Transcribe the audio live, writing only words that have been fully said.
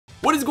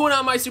What is going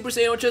on, my Super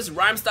Saiyan?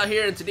 Rhymestyle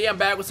here, and today I'm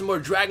back with some more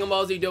Dragon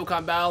Ball Z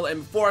Dokkan Battle. And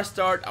before I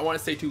start, I want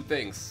to say two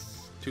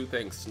things. Two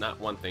things, not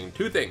one thing.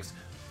 Two things.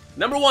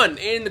 Number one,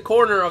 in the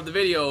corner of the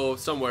video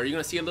somewhere, you're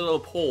going to see a little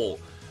poll.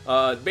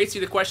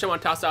 Basically, the question I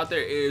want to toss out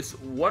there is,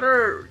 what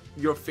are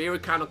your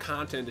favorite kind of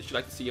content that you'd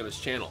like to see on this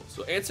channel?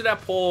 So answer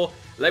that poll.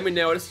 Let me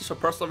know. This is for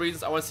personal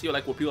reasons. I want to see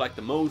what people like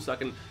the most, so I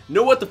can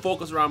know what to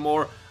focus around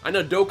more. I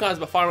know Dokkan is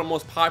by far the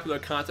most popular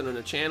content on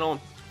the channel,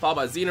 followed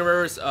by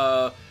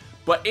Xenoverse.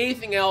 But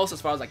anything else, as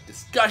far as like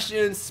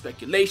discussions,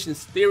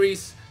 speculations,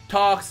 theories,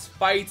 talks,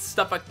 fights,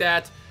 stuff like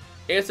that,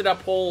 answer that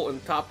poll in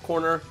the top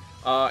corner,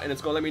 and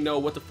it's gonna let me know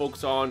what to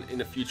focus on in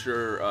the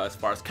future as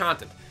far as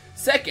content.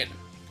 Second,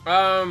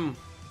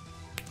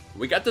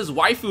 we got this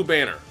waifu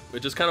banner,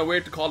 which is kind of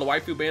weird to call the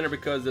waifu banner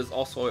because there's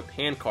also a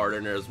pan card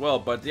in there as well.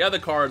 But the other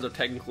cards are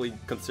technically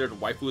considered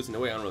waifus in a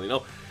way. I don't really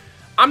know.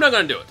 I'm not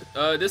gonna do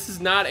it. This is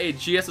not a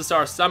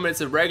GSSR summon, it's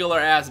a regular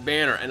ass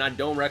banner, and I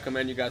don't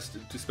recommend you guys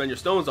to spend your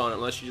stones on it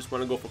unless you just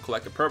want to go for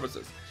collective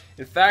purposes.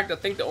 In fact, I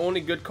think the only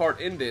good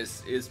card in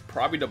this is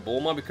probably the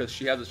Bulma, because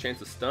she has a chance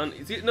to stun.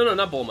 No,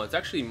 not Bulma, it's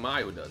actually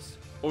Mai who does.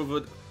 Or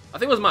I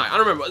think it was Mai, I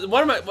don't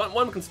remember.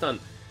 One can stun.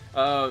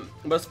 But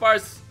as far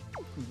as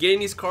getting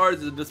these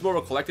cards, it's more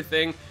of a collective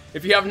thing.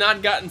 If you have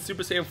not gotten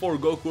Super Saiyan 4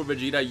 Goku or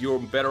Vegeta, you're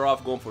better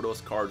off going for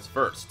those cards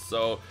first.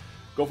 So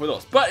go for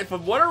those. But if for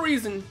whatever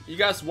reason you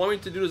guys want me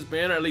to do this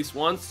banner at least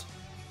once,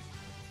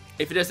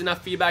 if it has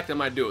enough feedback, then I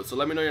might do it. So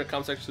let me know in the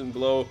comment section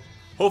below.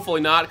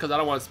 Hopefully not, because I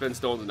don't want to spend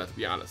stones on that, to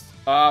be honest.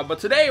 But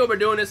today what we're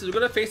doing is we're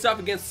going to face off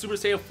against Super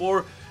Saiyan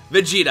 4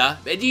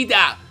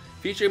 Vegeta,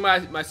 featuring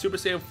my Super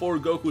Saiyan 4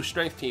 Goku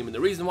strength team. And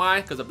the reason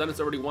why, because I've done this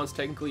already once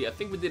technically, I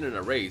think we did it in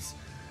a race,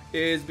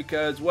 is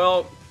because,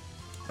 well,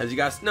 as you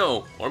guys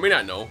know, or may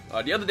not know,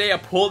 the other day I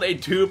pulled a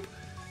dupe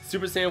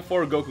Super Saiyan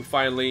 4 Goku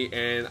finally,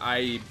 and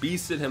I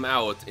beasted him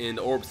out in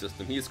the orb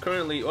system. He is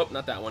currently, oh,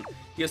 not that one.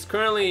 He is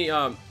currently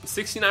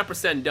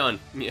 69% done.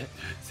 Yeah,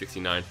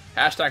 69.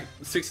 Hashtag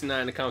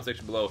 69 in the comment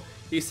section below.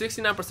 He's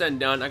 69%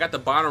 done. I got the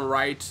bottom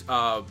right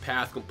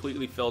path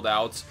completely filled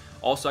out.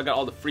 Also, I got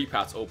all the free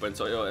paths open.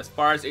 So, as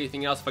far as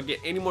anything else, if I get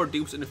any more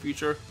dupes in the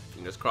future,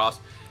 fingers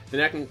crossed,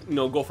 then I can,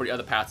 go for the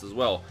other paths as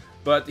well.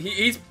 But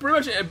he's pretty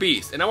much a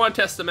beast, and I want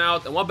to test him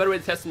out. And what better way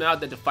to test him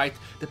out than to fight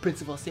the Prince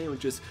of all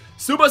sandwiches,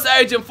 Super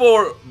Saiyan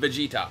 4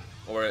 Vegeta,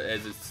 or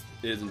as it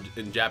is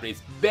in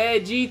Japanese,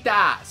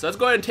 Vegeta. So let's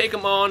go ahead and take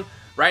him on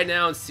right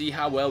now and see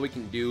how well we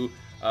can do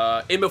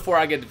in before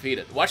I get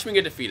defeated. Watch me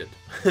get defeated.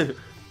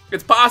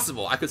 It's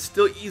possible. I could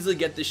still easily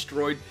get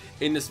destroyed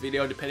in this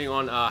video, depending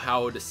on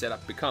how the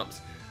setup becomes.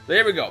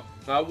 There we go.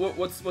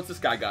 What's this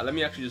guy got? Let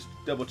me actually just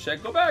double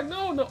check. Go back.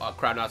 No. Oh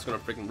crap! Now it's gonna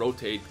freaking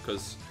rotate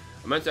because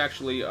I meant to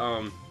actually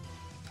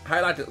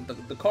highlight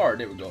the card.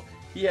 There we go.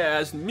 He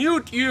has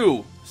Mute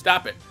You.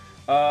 Stop it.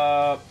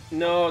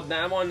 No,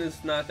 that one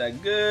is not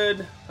that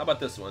good. How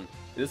about this one?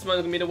 Is this one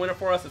gonna be the winner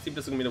for us? Let's see if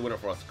this is gonna be the winner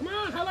for us. Come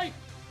on, highlight.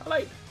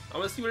 I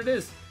wanna see what it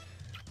is.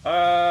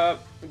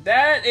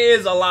 That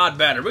is a lot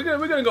better. We're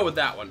gonna go with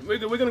that one. We're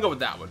gonna go with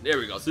that one. There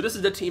we go. So this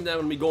is the team that I'm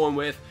gonna be going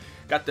with.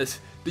 Got the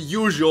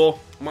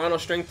usual Mono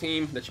strength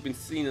team that you've been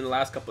seeing in the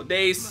last couple of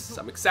days.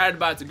 So I'm excited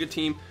about it. It's a good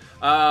team.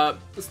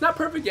 It's not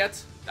perfect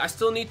yet. I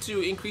still need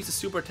to increase the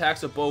super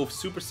attacks of both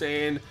Super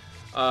Saiyan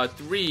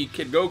 3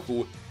 Kid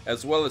Goku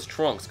as well as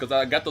Trunks, because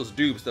I got those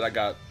dupes that I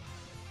got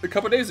a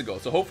couple days ago.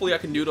 So hopefully I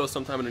can do those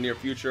sometime in the near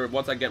future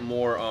once I get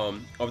more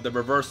of the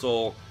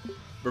reversal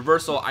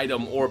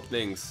item orb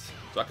things,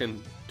 so I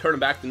can turn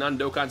them back to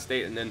non-Dokkan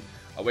state and then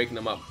awaken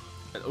them up.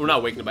 Or not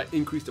awaken them, but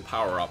increase the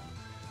power up.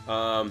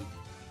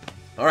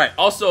 Alright,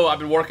 also I've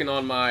been working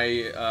on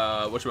my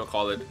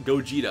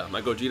Gogeta.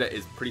 My Gogeta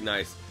is pretty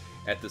nice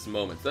at this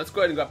moment. So let's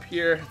go ahead and go up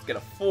here. Let's get a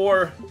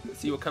 4. Let's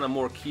see what kind of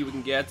more ki we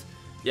can get.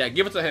 Yeah,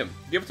 give it to him.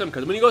 Give it to him,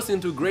 because when he goes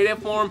into grade A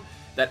form,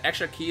 that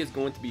extra ki is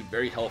going to be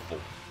very helpful.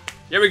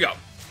 Here we go.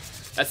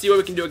 Let's see what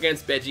we can do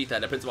against Vegeta,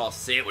 the Prince of all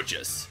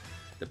sandwiches.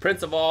 The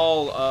Prince of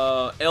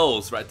all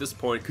L's right at this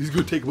point, because he's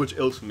going to take a bunch of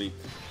L's from me.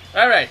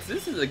 Alright, so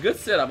this is a good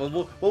setup.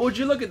 Well, would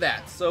you look at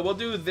that? So we'll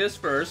do this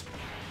first.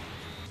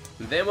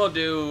 Then we'll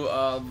do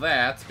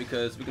that,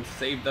 because we can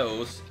save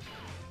those.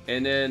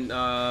 And then,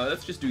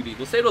 let's just do these.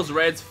 We'll save those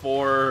reds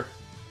for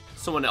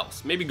someone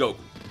else. Maybe Goku.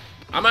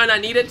 I might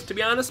not need it, to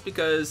be honest,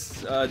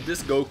 because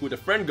this Goku, the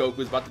friend Goku,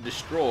 is about to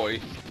destroy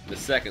in a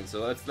second.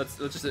 So let's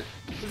just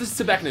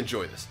sit back and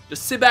enjoy this.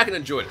 Just sit back and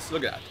enjoy this.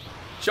 Look at that.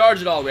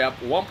 Charge it all the way up,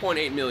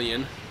 1.8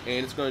 million.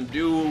 And it's going to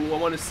do, I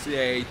want to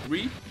say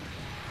 3?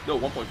 No,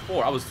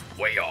 1.4. I was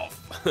way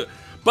off.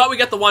 But we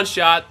got the one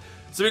shot.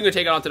 So we're going to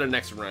take it on to the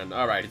next round.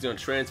 Alright, he's going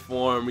to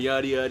transform,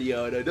 yada yada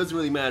yada. It doesn't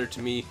really matter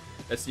to me.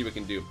 Let's see what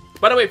we can do.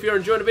 By the way, if you're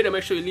enjoying the video,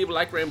 make sure you leave a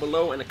like right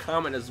below and a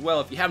comment as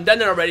well. If you haven't done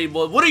that already,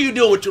 well, what are you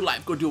doing with your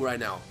life? Go do it right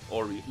now.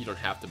 Or you don't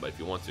have to, but if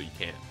you want to, you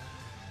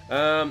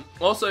can.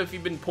 Also, if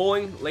you've been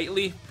pulling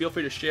lately, feel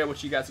free to share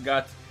what you guys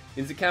got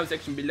in the comment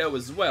section below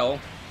as well,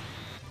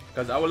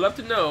 because I would love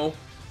to know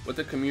what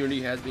the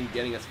community has been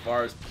getting as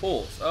far as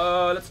pulls.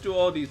 Let's do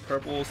all these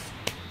purples.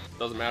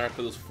 Doesn't matter,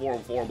 because it's 4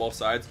 and 4 on both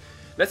sides.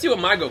 Let's see what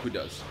my Goku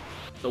does.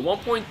 So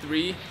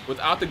 1.3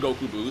 without the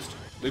Goku boost.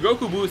 The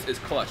Goku boost is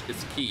clutch,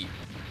 it's key.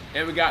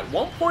 And we got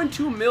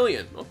 1.2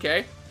 million,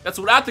 okay. That's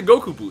without the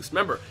Goku boost.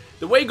 Remember,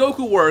 the way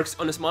Goku works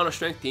on this Mono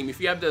Strength team, if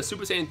you have the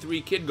Super Saiyan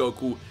 3 Kid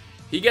Goku,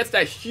 he gets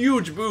that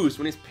huge boost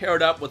when he's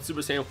paired up with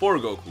Super Saiyan 4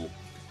 Goku.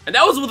 And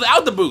that was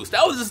without the boost.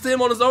 That was just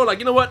him on his own, like,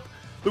 you know what?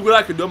 Look what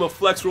I can do. I'm gonna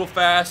flex real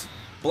fast,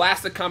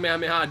 blast the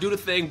Kamehameha, do the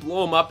thing,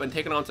 blow him up, and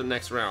take it on to the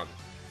next round.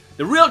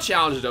 The real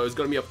challenge, though, is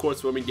gonna be, of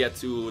course, when we get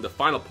to the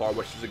final part,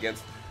 which is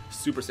against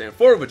Super Saiyan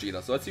 4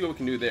 Vegeta. So let's see what we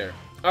can do there.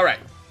 Alright.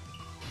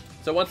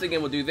 So once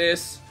again, we'll do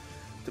this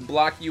to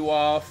block you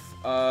off.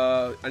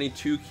 I need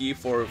 2 ki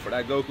for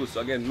that Goku.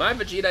 So again, my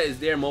Vegeta is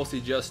there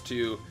mostly just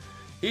to...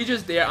 He's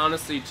just there,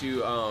 honestly,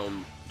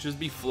 to just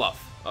be fluff.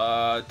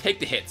 Take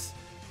the hits.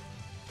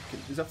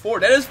 Is that 4?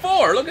 That is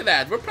 4! Look at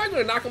that! We're probably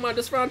going to knock him out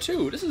this round,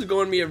 too. This is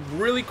going to be a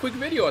really quick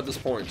video at this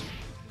point.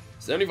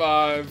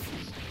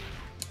 75.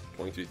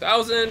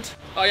 23,000.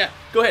 Oh, yeah.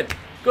 Go ahead.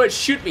 Go ahead,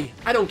 shoot me.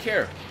 I don't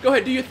care. Go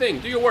ahead, do your thing.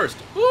 Do your worst.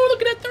 Ooh,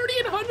 look at that, 30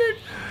 and 100.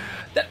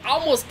 That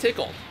almost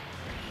tickled.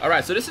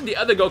 Alright, so this is the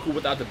other Goku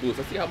without the boost.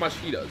 Let's see how much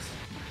he does.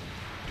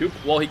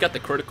 Well, he got the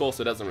critical,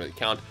 so it doesn't really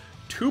count.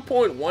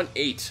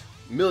 2.18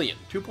 million.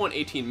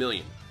 2.18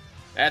 million.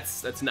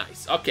 That's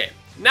nice. Okay,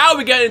 now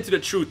we get into the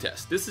true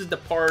test. This is the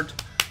part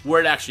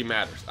where it actually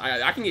matters.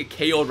 I can get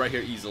KO'd right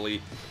here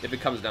easily if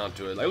it comes down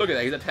to it. Like, look at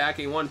that. He's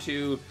attacking 1,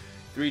 2,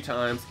 3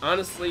 times.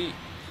 Honestly,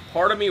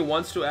 part of me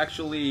wants to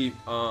actually...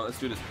 let's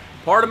do this.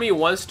 Part of me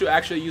wants to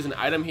actually use an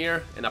item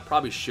here, and I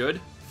probably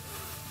should.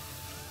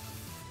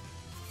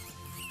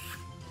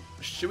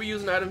 Should we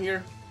use an item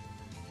here?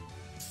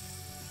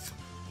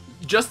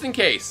 Just in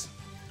case,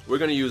 we're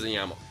gonna use a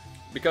Yamo.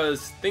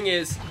 Because thing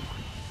is,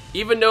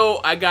 even though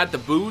I got the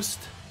boost,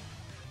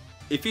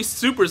 if he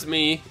supers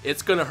me,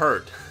 it's gonna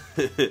hurt.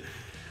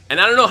 And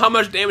I don't know how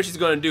much damage he's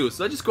gonna do.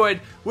 So let's just go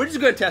ahead. We're just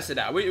gonna test it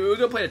out. We're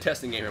gonna play a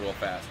testing game here real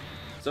fast.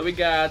 So we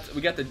got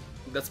the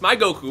that's my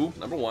Goku,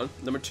 number 1.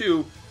 Number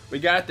 2, we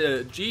got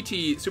the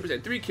GT Super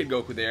Saiyan 3 Kid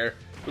Goku there.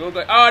 We look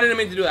like, oh, I didn't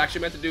mean to do that.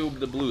 Actually, I meant to do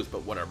the blues,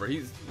 but whatever.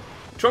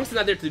 Trunks is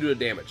not there to do the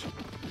damage.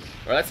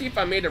 Alright, let's see if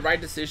I made the right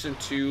decision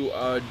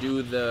to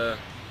do the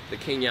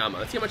King Yama.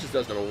 Let's see how much this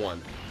does, number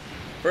 1.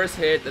 First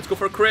hit, let's go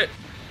for a crit.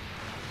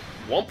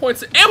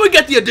 1.6, and we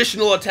get the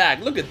additional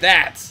attack. Look at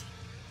that.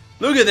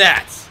 Look at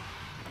that.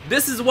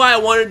 This is why I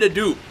wanted to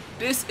dupe.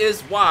 This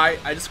is why,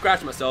 I just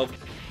scratched myself.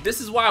 This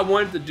is why I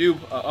wanted to dupe.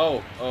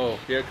 Oh,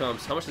 here it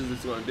comes. How much is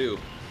this going to do?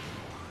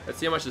 Let's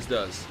see how much this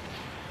does.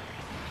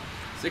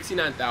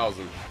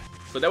 69,000.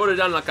 So that would have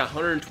done like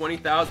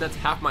 120,000. That's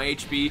half my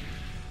HP.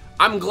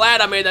 I'm glad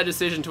I made that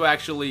decision to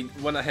actually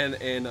went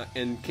ahead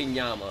and King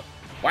Yama.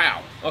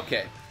 Wow.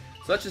 Okay.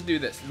 So let's just do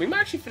this. We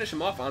might actually finish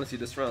him off, honestly,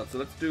 this round. So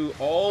let's do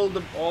all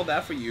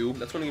that for you.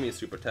 That's going to give me a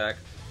super attack.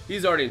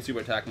 He's already in super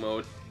attack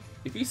mode.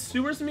 If he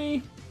supers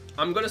me,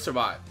 I'm going to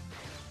survive.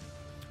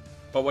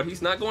 But what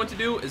he's not going to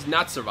do is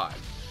not survive.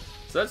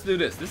 So let's do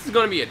this. This is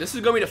going to be it. This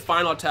is going to be the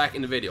final attack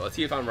in the video. Let's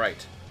see if I'm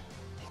right.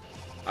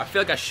 I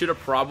feel like I should have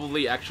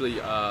probably actually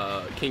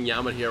King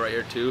Yama here right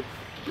here too.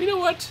 But you know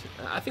what?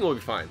 I think we'll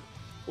be fine.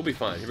 We'll be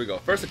fine. Here we go.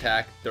 First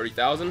attack,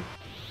 30,000.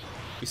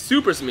 He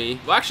supers me.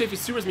 Well, actually, if he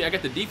supers me, I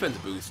get the defense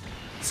boost.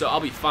 So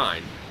I'll be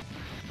fine.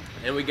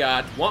 And we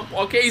got 1...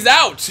 Okay, he's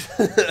out!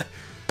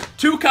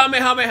 2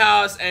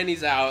 Kamehamehas, and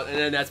he's out. And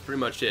then that's pretty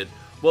much it.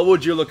 Well,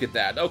 would you look at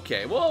that?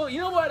 Okay, well, you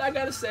know what? I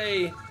gotta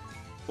say...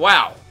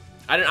 Wow.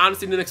 I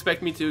honestly didn't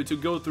expect me to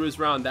go through this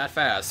round that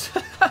fast.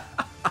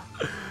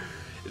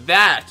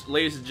 That,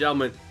 ladies and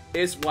gentlemen,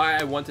 is why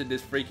I wanted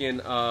this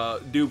freaking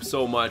dupe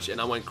so much,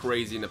 and I went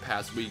crazy in the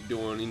past week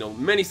doing, you know,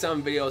 many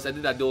summon videos. I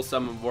did that dual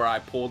summon where I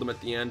pulled them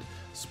at the end.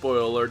 Spoiler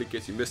alert in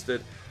case you missed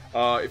it.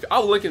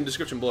 I'll link in the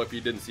description below if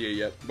you didn't see it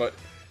yet. But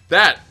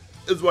that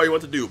is why you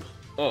want to dupe.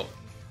 Oh,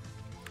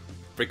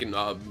 freaking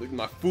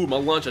my food, my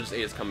lunch I just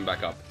ate is coming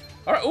back up.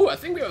 All right. Oh, I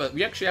think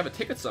we actually have a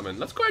ticket summon.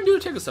 Let's go ahead and do a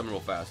ticket summon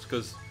real fast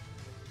because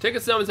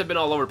ticket summons have been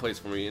all over the place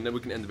for me, and then we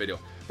can end the video.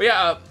 But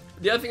yeah.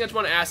 The other thing I just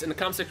want to ask in the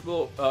comment section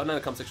below, not in the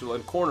comment section below,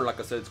 in the corner, like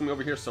I said, it's going to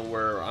be over here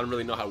somewhere. I don't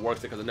really know how it works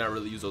because I've never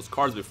really used those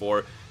cards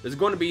before. There's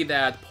going to be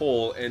that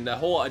poll, and the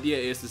whole idea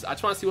is I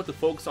just want to see what to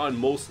focus on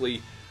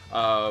mostly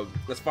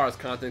as far as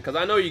content. Because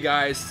I know you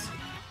guys,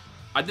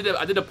 I did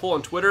a poll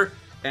on Twitter,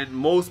 and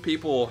most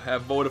people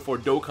have voted for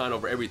Dokkan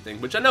over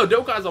everything. Which I know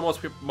Dokkan is the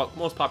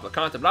most popular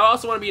content, but I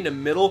also want to be in the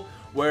middle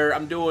where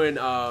I'm doing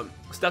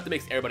stuff that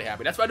makes everybody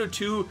happy. That's why I do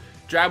 2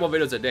 Dragon Ball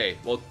videos a day.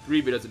 Well,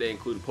 3 videos a day,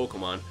 including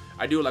Pokemon.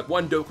 I do like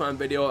 1 Dokkan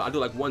video, I do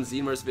like 1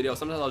 Xenoverse video.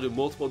 Sometimes I'll do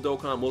multiple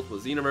Dokkan, multiple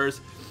Xenoverse.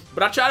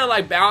 But I try to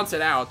like balance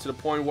it out to the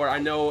point where I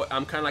know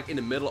I'm kind of like in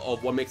the middle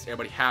of what makes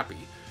everybody happy.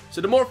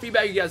 So the more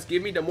feedback you guys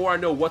give me, the more I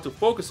know what to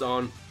focus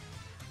on.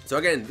 So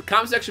again, the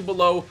comment section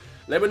below,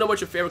 let me know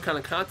what your favorite kind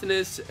of content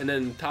is. And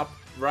then top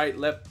right,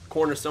 left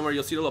corner somewhere,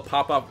 you'll see the little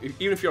pop-up.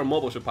 Even if you're on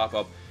mobile, it should pop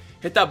up.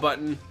 Hit that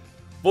button.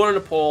 Vote on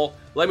the poll,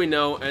 let me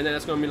know, and then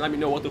that's going to let me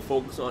know what to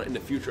focus on in the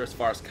future as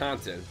far as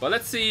content. But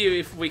let's see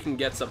if we can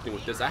get something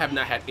with this. I have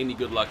not had any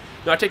good luck.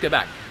 No, I take that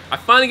back. I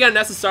finally got an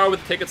SSR with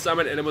the Ticket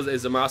Summon, and it was a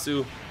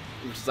Zamasu.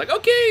 which is like,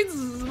 okay, this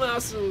is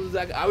awesome.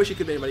 I wish it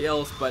could be anybody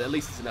else, but at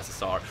least it's an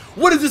SSR.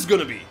 What is this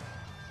gonna be?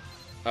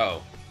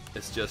 Oh,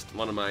 it's just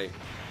one of my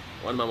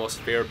most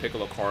favorite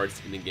Piccolo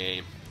cards in the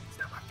game. It's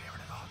not my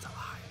favorite at all. It's a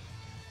lie.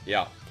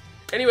 Yeah.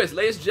 Anyways,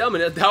 ladies and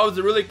gentlemen, that was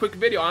a really quick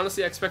video.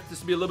 Honestly, I expected this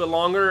to be a little bit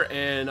longer,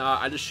 and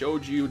I just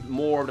showed you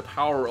more of the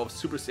power of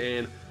Super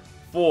Saiyan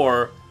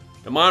 4,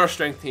 the Mono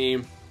Strength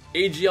team.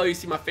 AGL, you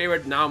see my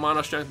favorite. Now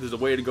Mono Strength is the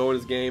way to go in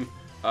this game.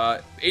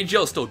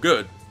 AGL is still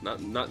good,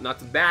 not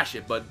to bash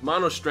it, but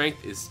Mono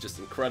Strength is just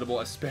incredible,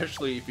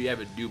 especially if you have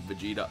a dupe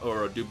Vegeta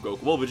or a dupe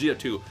Goku. Well, Vegeta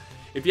too.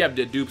 If you have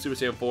the dupe Super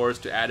Saiyan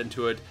 4s to add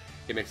into it,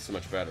 it makes it so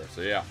much better.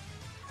 So yeah.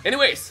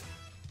 Anyways,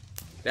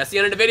 that's the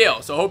end of the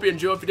video. So I hope you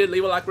enjoyed. If you did,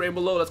 leave a like rating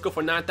below. Let's go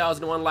for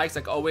 9,001 likes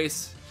like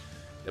always.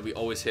 That we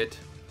always hit.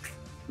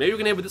 Maybe we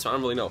can hit with this one. I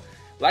don't really know.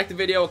 Like the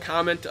video,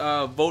 comment,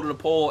 vote in the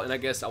poll, and I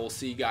guess I will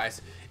see you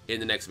guys in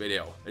the next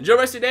video. Enjoy the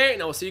rest of your day,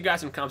 and I will see you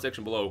guys in the comment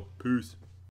section below. Peace.